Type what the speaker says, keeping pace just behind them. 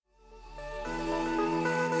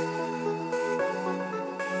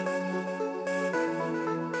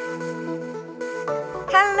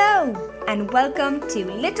Hello, and welcome to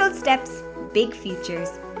Little Steps, Big Futures,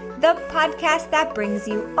 the podcast that brings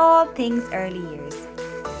you all things early years.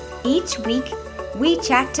 Each week, we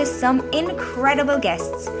chat to some incredible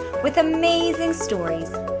guests with amazing stories,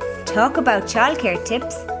 talk about childcare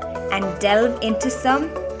tips, and delve into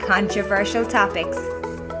some controversial topics.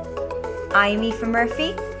 I'm Aoife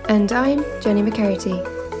Murphy. And I'm Jenny McCarthy.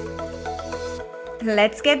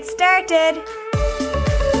 Let's get started.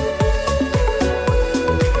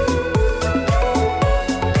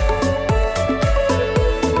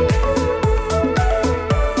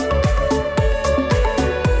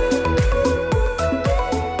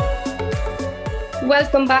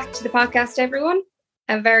 Welcome back to the podcast, everyone.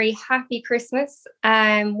 A very happy Christmas.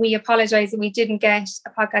 We apologise that we didn't get a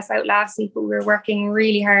podcast out last week, but we were working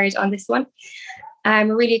really hard on this one. I'm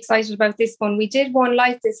really excited about this one. We did one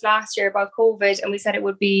like this last year about COVID, and we said it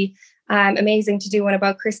would be amazing to do one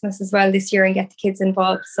about Christmas as well this year and get the kids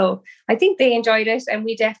involved. So I think they enjoyed it, and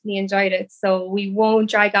we definitely enjoyed it. So we won't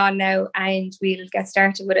drag on now, and we'll get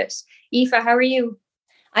started with it. Aoife, how are you?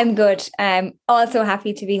 I'm good. Also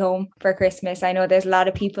happy to be home for Christmas. I know there's a lot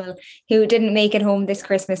of people who didn't make it home this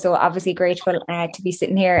Christmas, so obviously grateful to be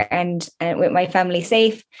sitting here and with my family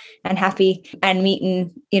safe and happy and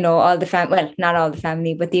meeting, all the well, not all the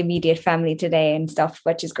family, but the immediate family today and stuff,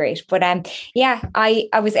 which is great. But I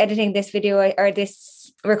was editing this video or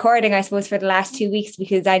this recording, I suppose, for the last 2 weeks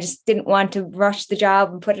because I just didn't want to rush the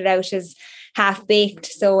job and put it out as half-baked.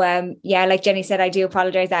 So like Jenny said, I do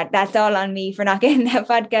apologize that's all on me for not getting that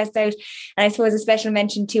podcast out. And I suppose a special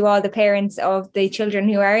mention to all the parents of the children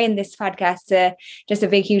who are in this podcast. Just a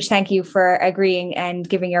big huge thank you for agreeing and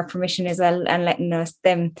giving your permission as well, and letting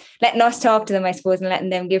us talk to them, I suppose, and letting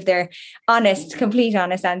them give their complete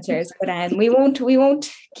honest answers. But we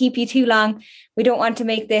won't keep you too long. We don't want to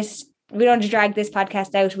drag this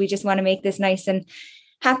podcast out. We just want to make this nice and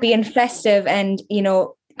happy and festive. And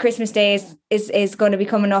Christmas Day is going to be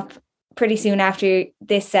coming up pretty soon after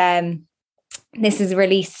this is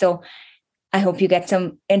released. So I hope you get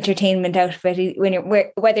some entertainment out of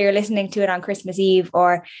it whether you're listening to it on Christmas Eve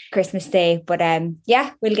or Christmas Day. But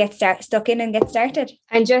we'll get stuck in and get started.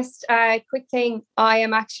 And just a quick thing, I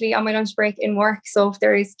am actually on my lunch break in work. So if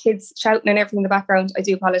there is kids shouting and everything in the background, I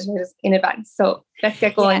do apologise in advance. So let's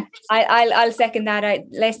get going. Yeah, I'll second that.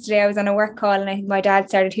 Yesterday I was on a work call and I think my dad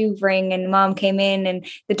started hoovering and mom came in and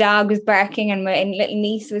the dog was barking and my little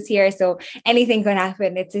niece was here. So anything could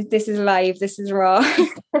happen. This is live. This is raw.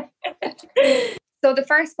 So the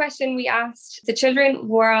first question we asked the children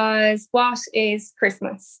was, what is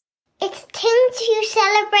Christmas? It's things you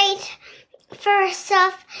celebrate for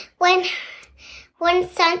stuff when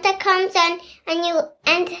Santa comes and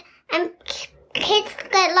kids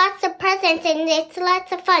get lots of presents and it's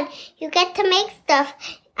lots of fun. You get to make stuff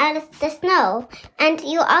out of the snow, and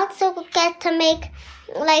you also get to make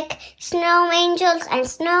like snow angels and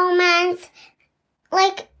snowmans,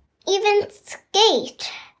 like even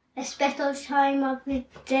skate. A special time of the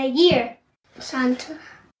year. Santa.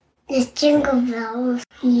 The Jingle Bells.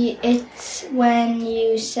 It's when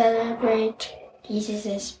you celebrate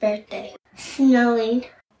Jesus' birthday. Snowing.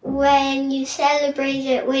 When you celebrate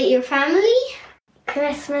it with your family.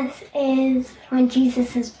 Christmas is when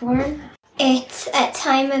Jesus is born. It's a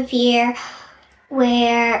time of year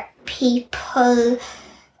where people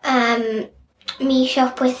meet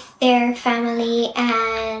up with their family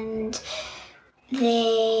and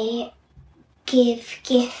they give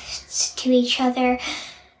gifts to each other.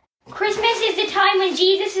 Christmas is the time when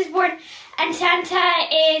Jesus is born and Santa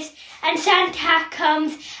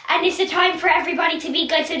comes, and it's the time for everybody to be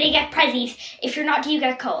good so they get presents. If you're not, you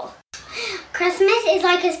get coal. Christmas is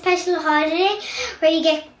like a special holiday where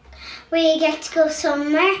you get to go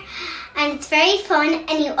somewhere, and it's very fun,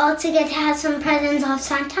 and you also get to have some presents off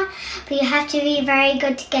Santa, but you have to be very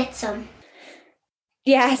good to get some.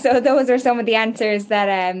 Yeah, so those are some of the answers that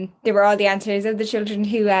they were all the answers of the children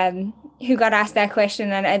who got asked that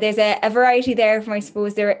question. And there's a variety there from, I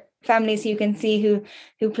suppose, there are families who can see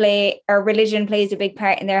who play, or religion plays a big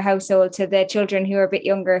part in their household, to the children who are a bit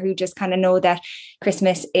younger who just kind of know that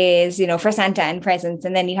Christmas is, for Santa and presents.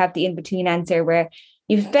 And then you have the in-between answer where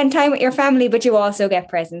you spend time with your family, but you also get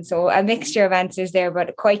presents. So a mixture of answers there,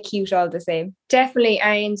 but quite cute all the same. Definitely.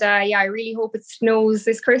 And I really hope it snows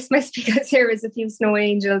this Christmas because there is a few snow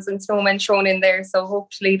angels and snowmen thrown in there. So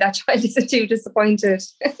hopefully that child isn't too disappointed.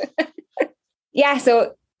 Yeah.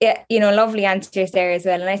 So Yeah, lovely answers there as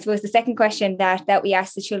well. And I suppose the second question that we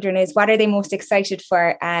ask the children is, what are they most excited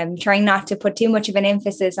for? Trying not to put too much of an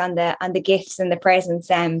emphasis on the gifts and the presents.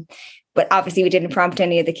 But obviously we didn't prompt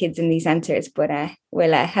any of the kids in these answers, but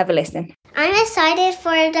we'll have a listen. I'm excited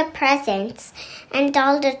for the presents and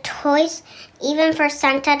all the toys, even for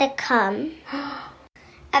Santa to come.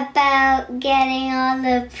 About getting all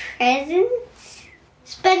the presents.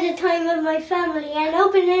 Spend the time with my family and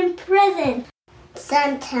opening presents.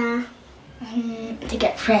 Santa. To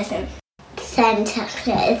get presents. Santa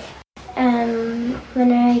Claus.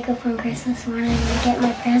 When I wake up on Christmas morning and get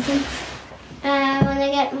my presents. When I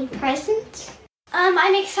get my presents.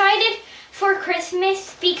 I'm excited for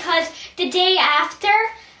Christmas because the day after,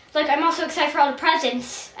 like, I'm also excited for all the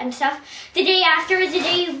presents and stuff. The day after is the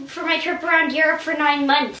day for my trip around Europe for 9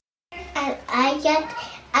 months. I got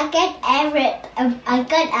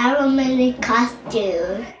Aeroman's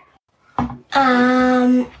costume.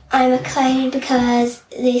 I'm excited because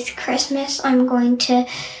this Christmas I'm going to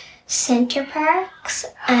Center Parcs,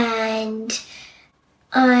 and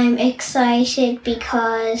I'm excited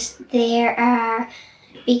because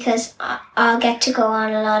I'll get to go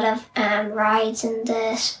on a lot of rides in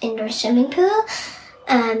the indoor swimming pool.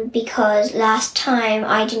 Because last time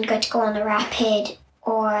I didn't get to go on the Rapid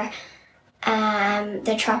or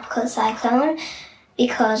the Tropical Cyclone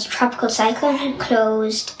because Tropical Cyclone had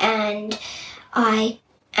closed, and I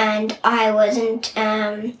wasn't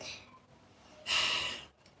a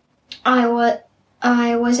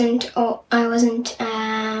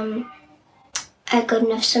good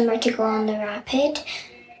enough swimmer to go on the Rapid.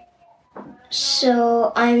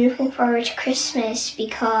 So I'm looking forward to Christmas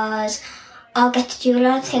because I'll get to do a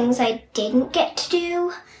lot of things I didn't get to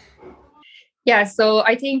do. Yeah, so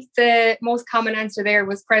I think the most common answer there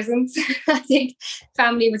was presents. I think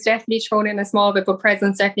family was definitely thrown in a small bit, but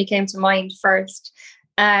presents definitely came to mind first.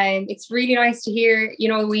 And it's really nice to hear,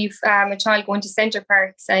 we've a child going to Center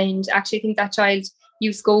Parcs, and actually I think that child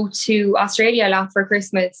used to go to Australia a lot for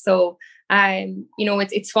Christmas. So,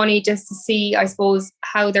 it's funny just to see, I suppose,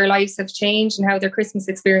 how their lives have changed and how their Christmas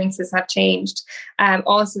experiences have changed.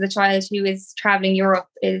 Also, the child who is traveling Europe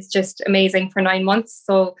is just amazing for 9 months.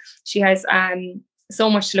 So she has so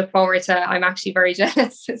much to look forward to. I'm actually very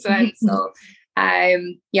jealous as well. So,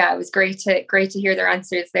 it was great to hear their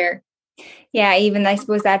answers there. Yeah, even I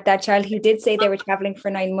suppose that child who did say they were traveling for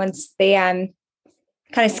 9 months, they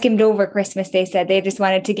kind of skimmed over Christmas. They said they just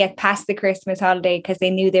wanted to get past the Christmas holiday because they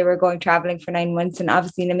knew they were going traveling for 9 months, and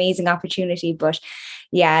obviously an amazing opportunity. But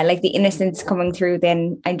yeah, like the innocence coming through,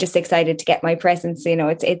 then I'm just excited to get my presents.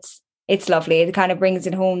 It's lovely. It kind of brings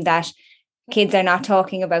it home that kids are not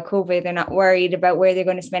talking about COVID. They're not worried about where they're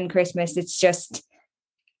going to spend Christmas. It's just,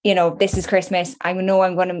 this is Christmas. I know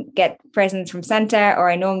I'm going to get presents from Santa, or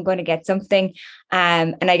I know I'm going to get something,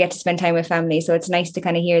 and I get to spend time with family. So it's nice to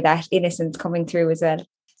kind of hear that innocence coming through as well.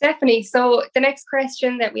 Definitely. So the next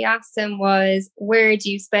question that we asked them was, where do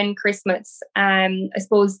you spend Christmas? I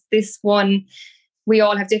suppose this one, we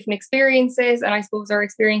all have different experiences, and I suppose our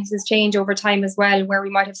experiences change over time as well, where we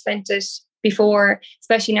might have spent it before,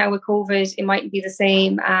 especially now with COVID, it mightn't be the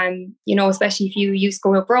same. Especially if you used to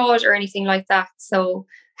go abroad or anything like that. So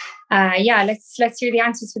let's hear the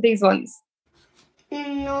answers for these ones.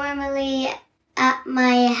 Normally at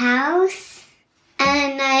my house,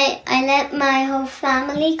 and I let my whole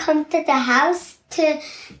family come to the house to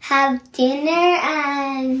have dinner,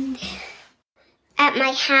 and at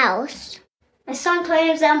my house.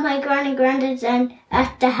 Sometimes at my granny granddad's and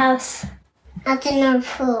at the house. At the North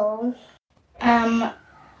Pole.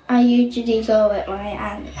 I usually go with my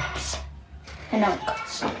aunts and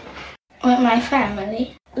uncles. With my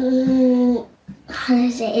family.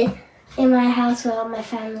 Holidays. In my house with all my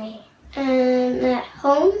family. At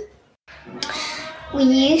home. We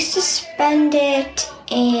used to spend it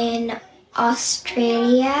in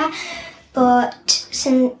Australia, but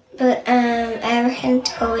ever since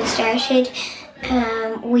COVID started,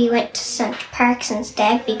 we went to Center Parcs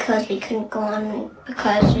instead because we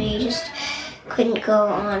just couldn't go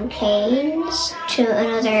on planes to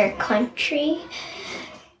another country.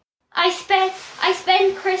 I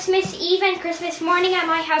spend Christmas Eve and Christmas morning at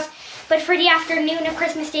my house, but for the afternoon of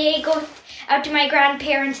Christmas Day, I go out to my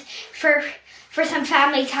grandparents for some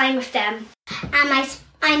family time with them.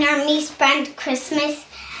 I normally spend Christmas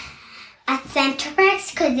at Center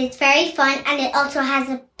Parcs because it's very fun, and it also has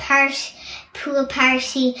a pool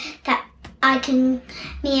party that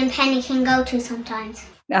me and Penny can go to sometimes.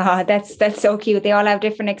 Oh, that's so cute. They all have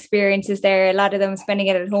different experiences there. A lot of them spending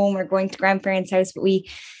it at home or going to grandparents' house. But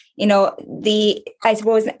I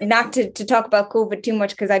suppose not to talk about COVID too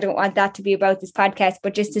much, because I don't want that to be about this podcast,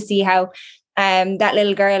 but just to see how that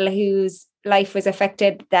little girl whose life was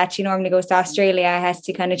affected, that she normally goes to Australia, has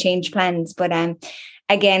to kind of change plans. But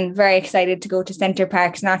again, very excited to go to Center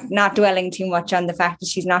Parcs, not dwelling too much on the fact that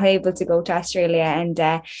she's not able to go to Australia. And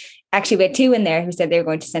actually we had two in there who said they were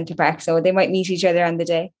going to Center Parcs, so they might meet each other on the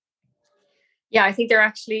day. Yeah, I think they're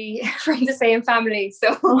actually from the same family,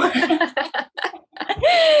 so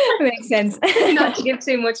makes sense. Not to give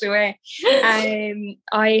too much away.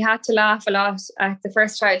 I had to laugh a lot at the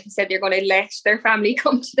first child who said they're going to let their family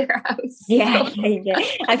come to their house. Yeah.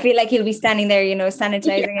 I feel like he'll be standing there,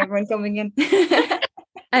 sanitizing everyone coming in.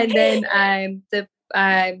 And then the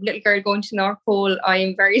little girl going to North Pole, I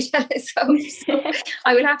am very jealous of. So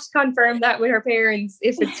I will have to confirm that with her parents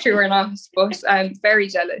if it's true or not, but I'm very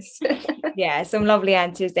jealous. Yeah, some lovely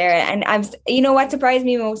answers there. And what surprised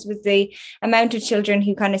me most was the amount of children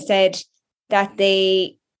who kind of said that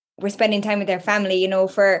they were spending time with their family,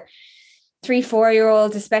 for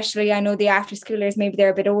 3-4-year-olds especially. I know the after schoolers, maybe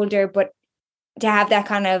they're a bit older, but to have that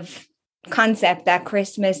kind of concept that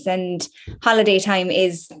Christmas and holiday time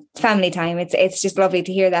is family time, it's just lovely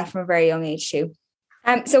to hear that from a very young age too.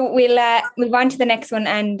 So we'll move on to the next one,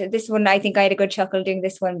 and this one I think I had a good chuckle doing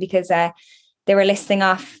this one because they were listing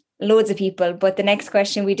off loads of people, but the next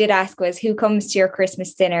question we did ask was who comes to your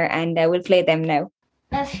Christmas dinner, and we'll play them now.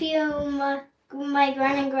 A few, my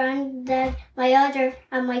gran and granddad, my other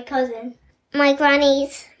and my cousin. My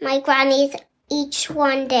grannies each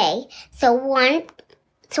one day. So one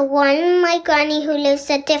my granny who lives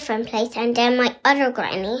a different place, and then my other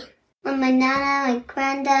granny. And my nana, my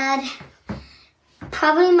granddad,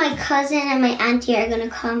 probably my cousin and my auntie are gonna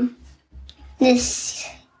come this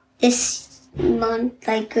month.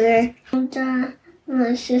 Like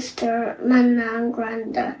my sister, my nan,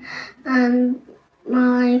 granddad, and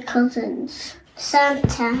my cousins.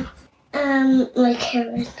 Santa. My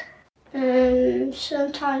Karen.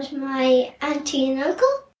 Sometimes my auntie and uncle.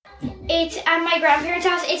 It's at my grandparents'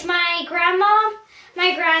 house. It's my grandma,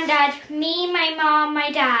 my granddad, me, my mom,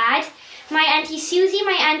 my dad, my auntie Susie,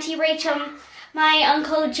 my auntie Rachel, my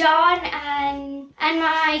uncle John, and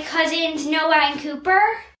my cousins Noah and Cooper.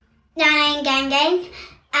 Nana and Gang Gang,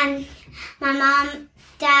 and my mom,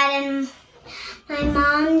 dad, and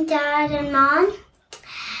mom.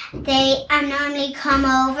 They normally come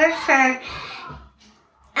over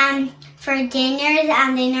for dinners,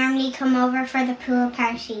 and they normally come over for the pool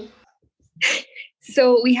party.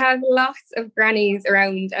 So we have lots of grannies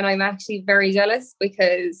around, and I'm actually very jealous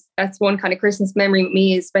because that's one kind of Christmas memory with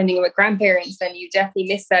me is spending it with grandparents, and you definitely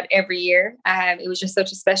miss that every year. It was just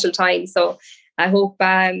such a special time. So I hope,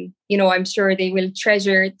 I'm sure they will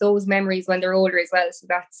treasure those memories when they're older as well. So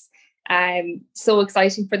that's so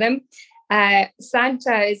exciting for them.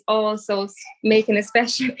 Santa is also making a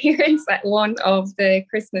special appearance at one of the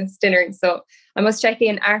Christmas dinners. So I must check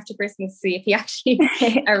in after Christmas to see if he actually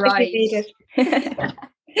arrived.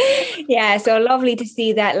 Yeah, so lovely to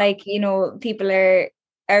see that, people are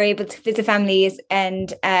able to visit families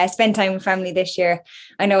and spend time with family this year.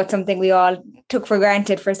 I know it's something we all took for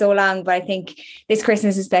granted for so long, but I think this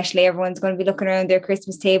Christmas especially, everyone's going to be looking around their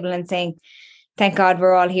Christmas table and saying, thank God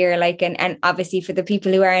we're all here. And obviously for the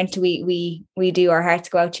people who aren't, we do, our hearts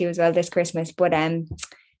go out to you as well this Christmas. But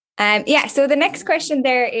so the next question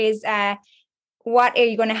there is what are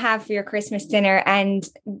you going to have for your Christmas dinner? And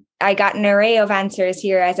I got an array of answers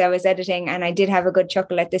here as I was editing, and I did have a good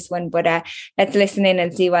chuckle at this one, but let's listen in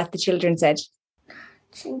and see what the children said.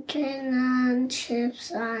 Chicken and chips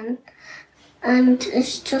and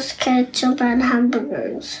it's just ketchup and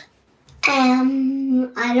hamburgers.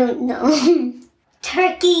 I don't know.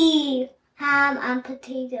 Turkey, ham and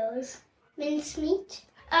potatoes. Mincemeat.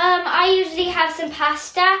 I usually have some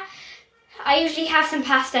pasta.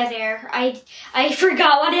 There. I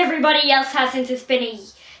forgot what everybody else has since it's been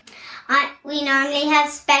we normally have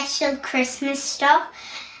special Christmas stuff,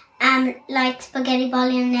 like spaghetti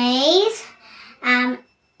bolognese.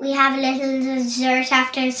 We have a little dessert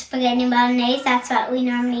after spaghetti bolognese. That's what we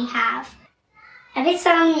normally have. A bit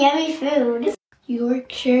some yummy food.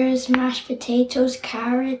 Yorkshires, mashed potatoes,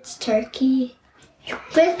 carrots, turkey.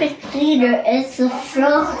 Christmas dinner is the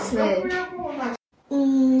frozen.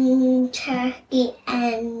 Turkey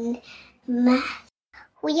and mash.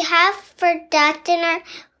 We have for that dinner,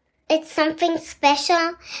 it's something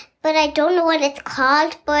special, but I don't know what it's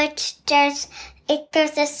called, but there's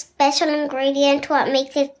a special ingredient what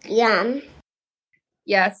makes it yum.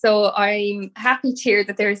 Yeah, so I'm happy to hear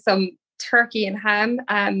that there's some turkey and ham,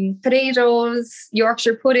 potatoes,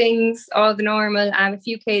 Yorkshire puddings, all the normal, a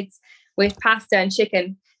few kids with pasta and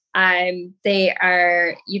chicken. You'd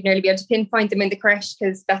nearly be able to pinpoint them in the creche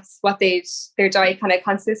because that's what their diet kind of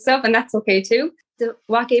consists of, and that's okay too.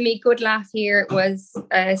 what gave me a good laugh here was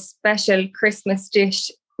a special Christmas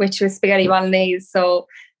dish, which was spaghetti bolognese. So,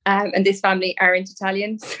 and this family aren't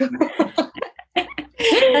Italian. So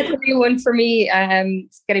that's a new one for me.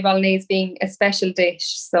 Spaghetti bolognese being a special dish.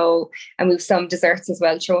 So, and we've some desserts as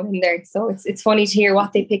well thrown in there. So it's funny to hear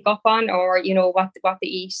what they pick up on, or you know what they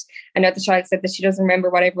eat. I know the child said that she doesn't remember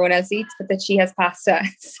what everyone else eats, but that she has pasta.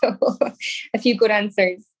 So a few good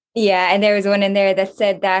answers. Yeah, and there was one in there that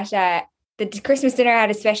said that the Christmas dinner had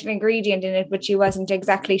a special ingredient in it, but she wasn't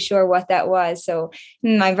exactly sure what that was. So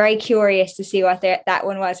I'm very curious to see what that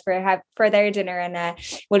one was for their dinner, and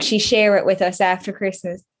will she share it with us after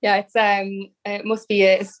Christmas? Yeah, it's it must be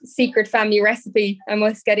a secret family recipe. I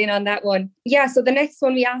must get in on that one. Yeah, so the next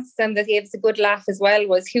one we asked them that gave us a good laugh as well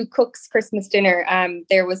was who cooks Christmas dinner.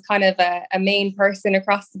 There was kind of a main person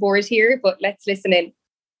across the board here, but let's listen in.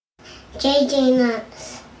 JJ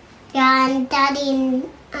nuts. Yeah, and Daddy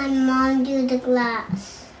and Mom do the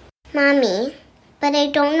glass. Mommy, but I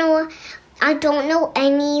don't know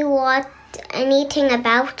anything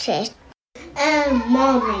about it.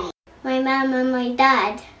 Mommy. My mom and my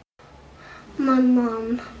dad. My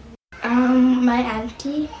mom. My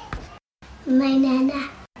auntie. My nana.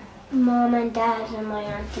 Mom and dad and my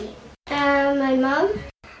auntie. My mom.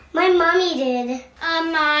 My mommy did.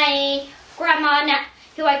 My grandma,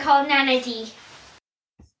 who I call Nana D.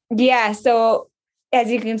 Yeah, so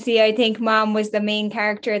as you can see, I think Mom was the main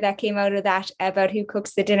character that came out of that about who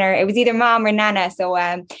cooks the dinner. It was either Mom or Nana. So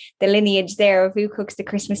the lineage there of who cooks the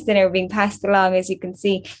Christmas dinner being passed along, as you can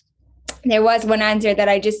see. There was one answer that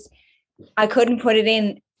I couldn't put it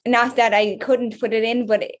in. Not that I couldn't put it in,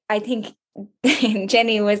 but I think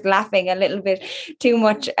Jenny was laughing a little bit too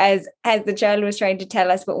much as the child was trying to tell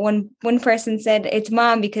us. But one person said it's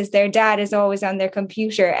Mom because their dad is always on their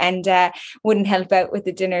computer and wouldn't help out with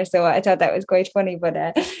the dinner. So I thought that was quite funny. But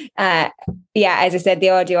yeah, as I said,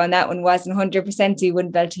 the audio on that one wasn't 100%, so you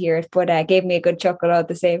wouldn't be able to hear it, but gave me a good chuckle all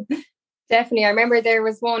the same. Definitely. I remember there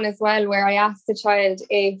was one as well where I asked the child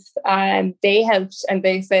if they helped, and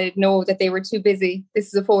they said no, that they were too busy. This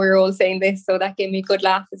is a 4-year-old saying this, so that gave me a good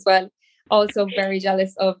laugh as well. Also very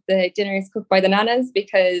jealous of the dinners cooked by the nanas,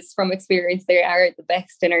 because from experience they are the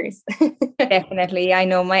best dinners. Definitely. I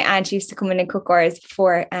know my aunt used to come in and cook ours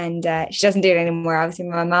before, and she doesn't do it anymore. Obviously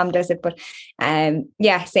my mom does it, but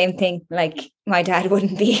yeah, same thing. Like my dad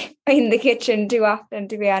wouldn't be in the kitchen too often,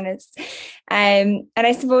 to be honest. And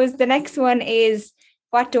I suppose the next one is,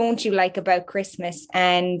 what don't you like about Christmas?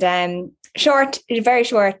 And very short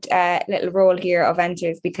little roll here of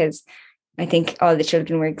answers, because I think all the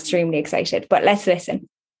children were extremely excited. But let's listen.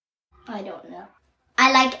 I don't know. I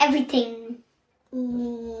like everything.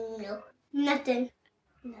 No. Nothing.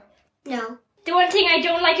 No. The one thing I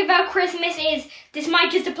don't like about Christmas is, this might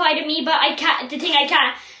just apply to me, but the thing I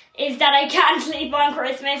can't is that I can't sleep on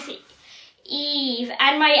Christmas Eve,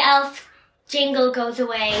 and my elf jingle goes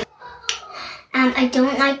away. I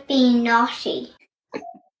don't like being naughty.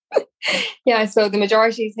 Yeah, so the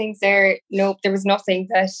majority of things there, nope, there was nothing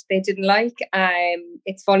that they didn't like.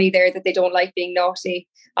 It's funny there that they don't like being naughty.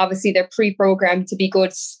 Obviously, they're pre-programmed to be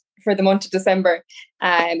good for the month of December.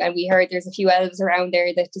 And we heard there's a few elves around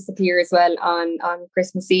there that disappear as well on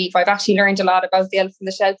Christmas Eve. I've actually learned a lot about the elf on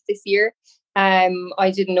the shelf this year.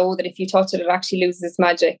 I didn't know that if you touch it, it actually loses its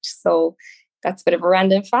magic. So that's a bit of a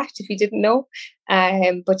random fact if you didn't know.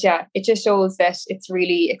 But yeah, it just shows that it's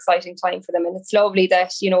really exciting time for them. And it's lovely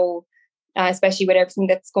that, you know, especially with everything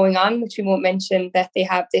that's going on, which we won't mention, that they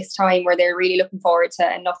have this time where they're really looking forward to,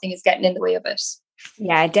 and nothing is getting in the way of it.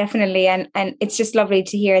 Yeah, definitely. And it's just lovely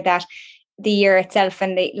to hear that the year itself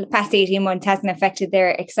and the past 18 months hasn't affected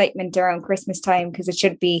their excitement around Christmas time, because it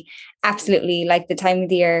should be absolutely like the time of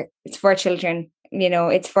the year. It's for children, you know,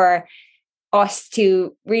 it's for us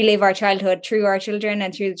to relive our childhood through our children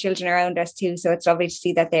and through the children around us too. So it's lovely to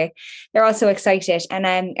see that they're also excited. And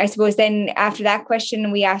I suppose then after that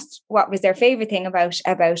question, we asked what was their favorite thing about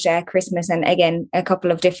Christmas, and again a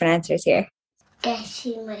couple of different answers here.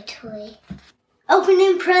 Getting my toy.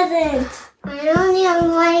 Opening presents. I only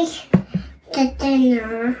like the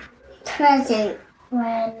dinner present.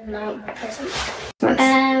 When not my presents.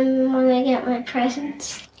 When I get my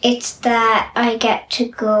presents. It's that I get to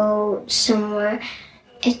go somewhere.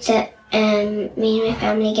 It's that me and my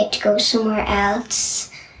family get to go somewhere else.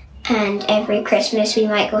 And every Christmas we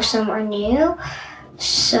might go somewhere new.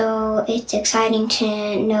 So it's exciting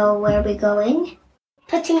to know where we're going.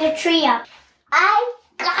 Putting a tree up. I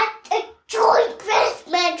got a joy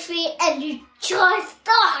Christmas tree and a joy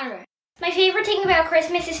star. My favorite thing about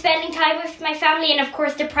Christmas is spending time with my family, and of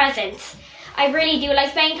course the presents. I really do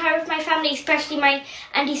like spending time with my family, especially my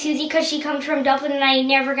Auntie Susie, because she comes from Dublin and I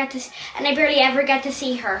barely ever get to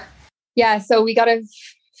see her. Yeah, so we got a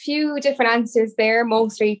few different answers there,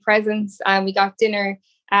 mostly presents, and we got dinner.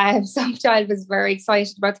 Some child was very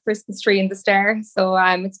excited about the Christmas tree and the star, so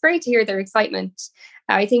it's great to hear their excitement.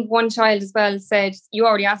 I think one child as well said, you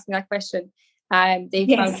already asked me that question, they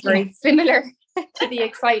found very similar to the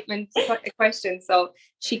excitement question, so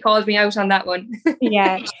she called me out on that one.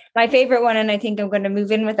 Yeah, my favorite one, and I think I'm going to move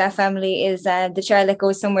in with that family, is the child that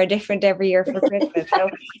goes somewhere different every year for Christmas. So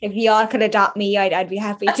if you all could adopt me, I'd be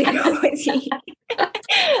happy to go with you.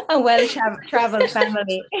 A well-traveled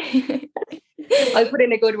family. I'll put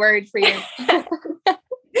in a good word for you.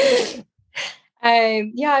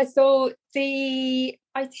 Yeah, so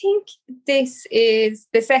I think this is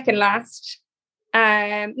the second last.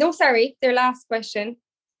 Their last question.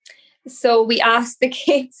 So we asked the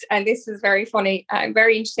kids, and this is very funny,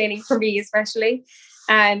 very entertaining for me especially,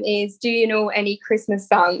 is, do you know any Christmas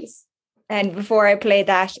songs? And before I play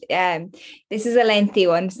that, this is a lengthy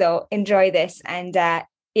one, so enjoy this. And,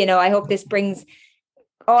 I hope this brings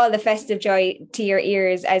all the festive joy to your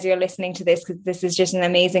ears as you're listening to this, because this is just an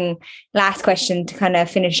amazing last question to kind of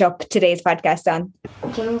finish up today's podcast on.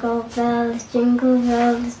 Jingle bells,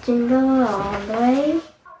 jingle all the way.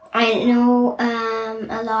 I know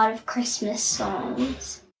a lot of Christmas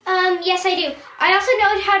songs. Yes, I do. I also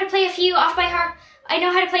know how to play a few off by heart. I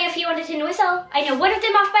know how to play a few on the tin whistle. I know one of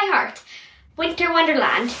them off by heart. Winter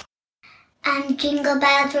Wonderland. And Jingle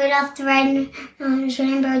Bells, Rudolph the Red-Nosed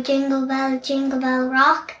Reindeer, jingle bell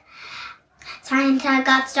rock. Santa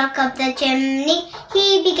got stuck up the chimney,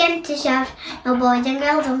 he began to shout, no boys and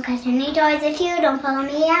girls, don't catch any toys if you don't follow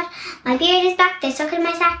me out. My beard is back, they're stuck in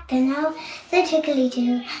my sack, the nose, the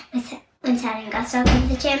tickly-too. When Santa got stuck up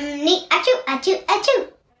the chimney, achoo, achoo,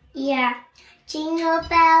 achoo. Yeah. Jingle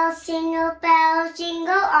bells,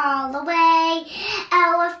 jingle all the way.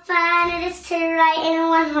 Oh, what fun it is to ride in a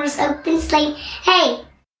one-horse open sleigh. Hey!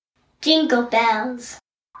 Jingle bells.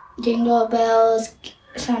 Jingle bells,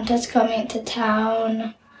 Santa's coming to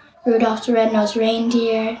town. Rudolph the Red-Nosed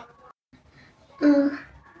Reindeer. I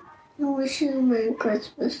wish you a Merry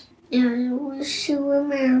Christmas. Yeah, I wish you a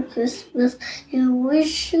Merry Christmas. You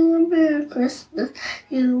wish you a Merry Christmas.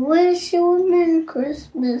 You wish you a Merry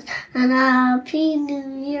Christmas and a Happy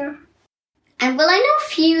New Year. And well, I know a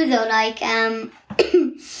few though, like All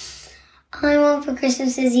I Want for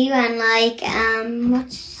Christmas Is You, and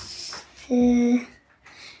what's the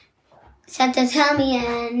Santa Tell Me,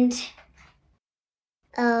 and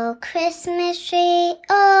Oh Christmas tree,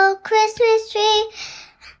 oh Christmas tree.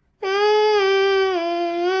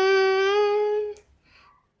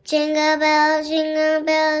 Jingle bells,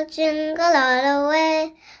 jingle all the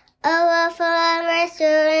way. Oh, a fun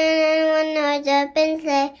restaurant and one horse open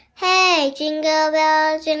sleigh. Hey, jingle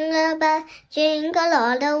bells, jingle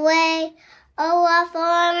all the way. Oh, a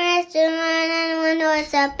fun restaurant and one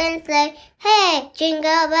horse open sleigh. Hey,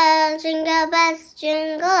 jingle bells,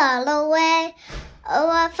 jingle all the way. Oh,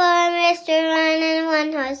 a fun restaurant and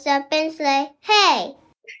one horse open sleigh. Hey.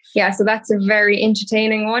 Yeah, so that's a very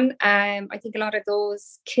entertaining one. I think a lot of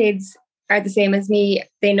those kids are the same as me.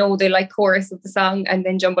 They know the chorus of the song and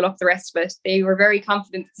then jumble up the rest of it. They were very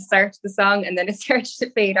confident at the start of the song and then it started to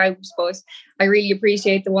fade out. But I really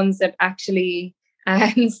appreciate the ones that actually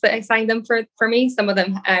sang them for me. Some of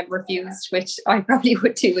them refused, which I probably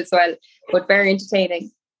would too as well, but very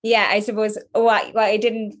entertaining. Yeah, I suppose what I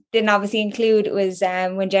didn't obviously include was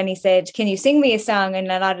when Jenny said, can you sing me a song?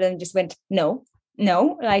 And a lot of them just went, no,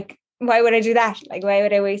 why would I do that? Why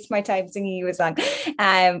would I waste my time singing you a song?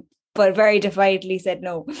 But very defiantly said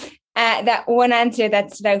no. That one answer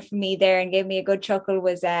that stood out for me there and gave me a good chuckle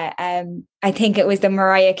was I think it was the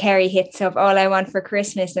Mariah Carey hits of All I Want for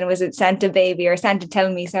Christmas, and was it Santa Baby or Santa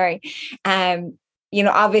Tell Me, sorry.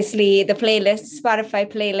 Obviously the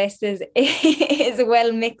Spotify playlist is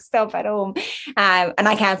well mixed up at home, and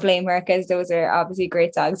I can't blame her because those are obviously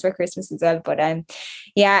great songs for Christmas as well. But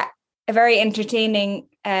a very entertaining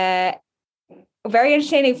for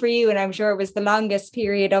you, and I'm sure it was the longest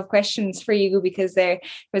period of questions for you because there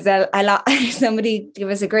was a lot. Somebody gave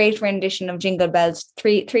us a great rendition of Jingle Bells,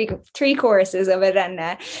 three choruses of it,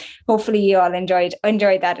 and hopefully you all enjoyed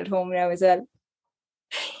that at home now as well.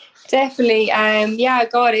 Definitely.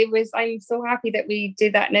 God, I'm so happy that we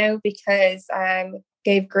did that now because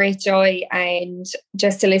gave great joy, and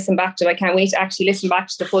just to listen back to it, I can't wait to actually listen back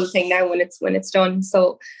to the full thing now when it's done.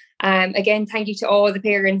 So again, thank you to all the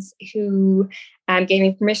parents who gave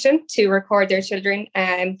me permission to record their children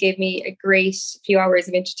and gave me a great few hours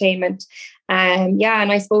of entertainment. And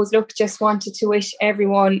I suppose, just wanted to wish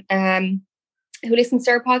everyone who listens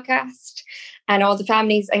to our podcast, and all the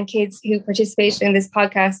families and kids who participated in this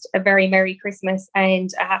podcast, a very Merry Christmas and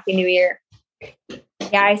a Happy New Year.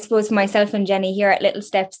 Yeah, I suppose for myself and Jenny here at Little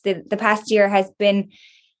Steps, the past year has been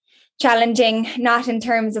challenging, not in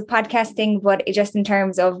terms of podcasting, but just in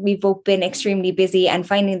terms of we've both been extremely busy and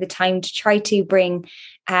finding the time to try to bring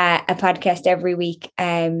a podcast every week.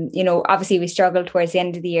 Obviously we struggled towards the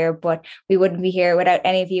end of the year, but we wouldn't be here without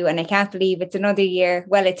any of you. And I can't believe it's another year.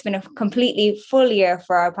 Well, it's been a completely full year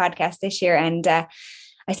for our podcast this year. And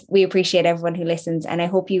we appreciate everyone who listens. And I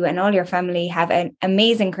hope you and all your family have an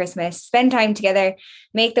amazing Christmas. Spend time together,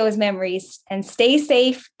 make those memories, and stay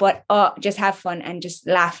safe, but just have fun and just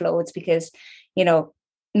laugh loads, because,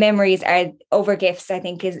 memories are over gifts, I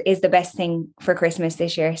think is the best thing for Christmas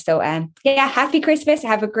this year. So happy Christmas,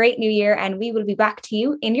 have a great new year, and we will be back to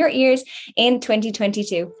you in your ears in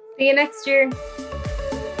 2022. See you next year.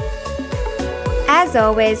 As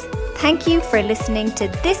always, thank you for listening to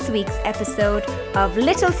this week's episode of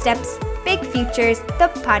Little Steps, Big Futures, the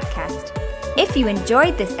podcast. If you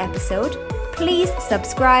enjoyed this episode, please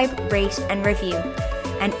subscribe, rate and review.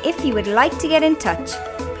 And if you would like to get in touch,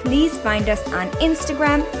 please find us on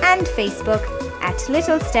Instagram and Facebook at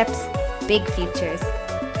Little Steps, Big Futures.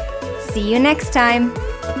 See you next time.